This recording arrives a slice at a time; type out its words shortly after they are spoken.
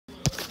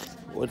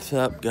What's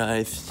up,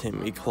 guys?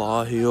 Timmy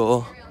Claw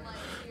here.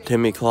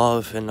 Timmy Claw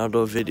with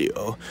another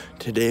video.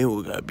 Today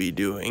we're gonna be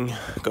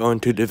going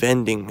to the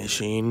vending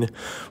machine.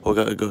 We're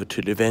gonna go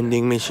to the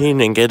vending machine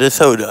and get a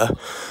soda.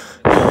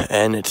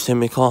 And it's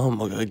Timmy Claw, and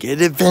we're gonna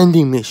get a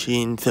vending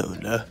machine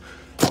soda.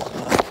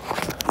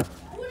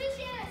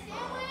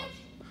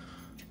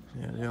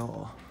 Yeah, they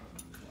are.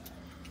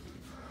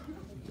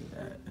 Look at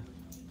that.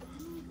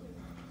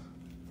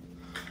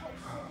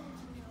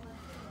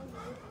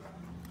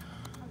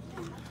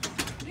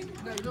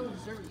 No, you don't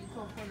deserve it. You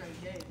come for that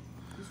gay.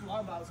 This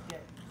water bottle's gay.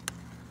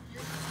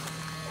 You're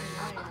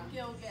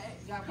gay.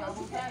 You got a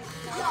problem with that?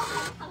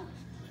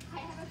 I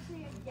have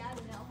actually a gat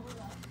now. Hold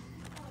up.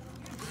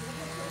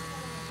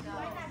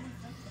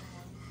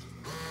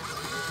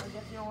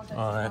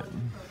 Alright.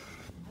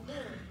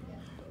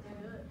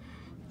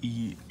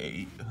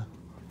 E8.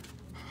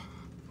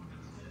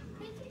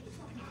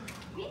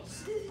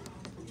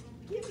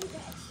 Give me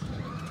that.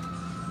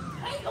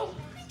 I don't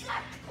think I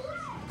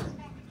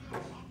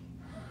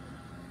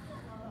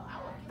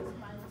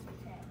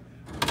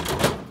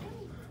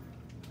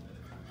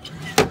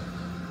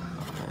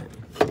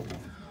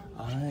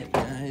Alright,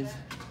 guys.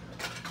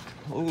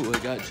 Oh, I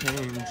got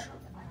change.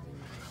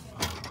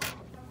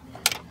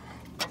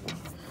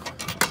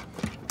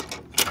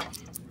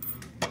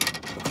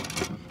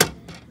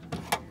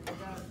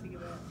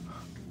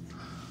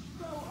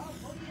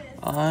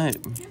 Alright.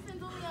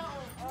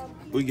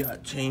 We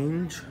got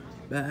change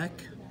back.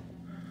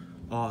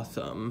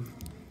 Awesome.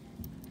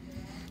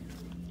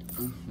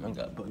 I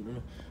got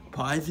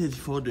prizes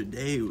for the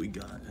day. We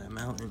got a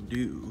Mountain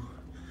Dew.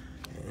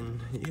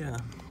 And yeah,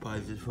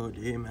 prizes for the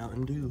day,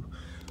 Mountain Dew.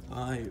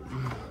 Alright.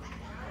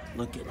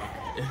 Look at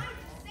that.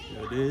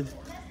 There it is.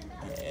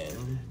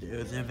 And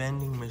there's the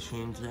vending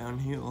machines down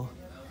here.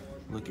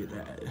 Look at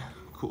that.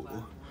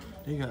 Cool.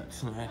 They got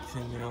snacks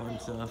in there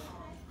and stuff.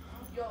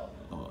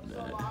 All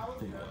that.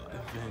 They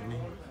got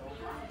vending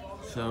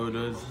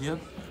sodas. Yep.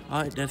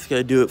 Alright, that's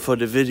gonna do it for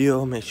the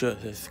video. Make sure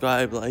to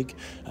subscribe, like.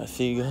 I'll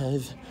see you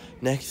guys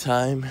next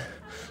time.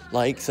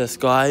 Like,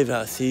 subscribe.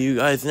 I'll see you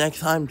guys next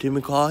time.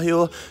 Timmy Claw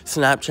here.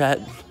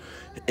 Snapchat,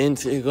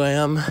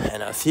 Instagram.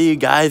 And I'll see you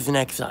guys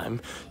next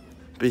time.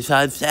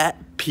 Besides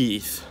that,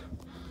 peace.